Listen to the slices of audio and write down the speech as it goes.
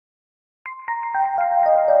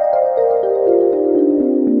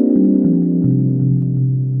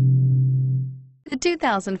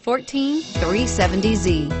2014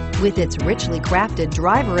 370Z. With its richly crafted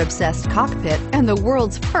driver-obsessed cockpit and the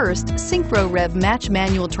world's first synchro-rev match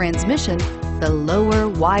manual transmission, the lower,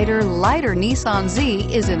 wider, lighter Nissan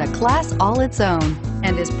Z is in a class all its own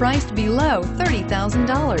and is priced below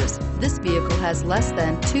 $30,000. This vehicle has less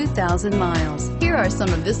than 2,000 miles. Here are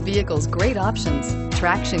some of this vehicle's great options: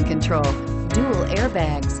 traction control, dual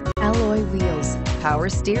airbags, alloy wheels, power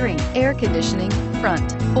steering, air conditioning,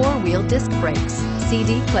 front, four-wheel disc brakes,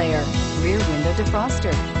 CD player, rear window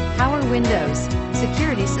defroster, power windows,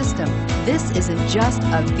 security system. This isn't just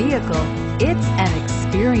a vehicle, it's an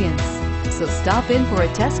experience. So stop in for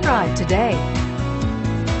a test drive today.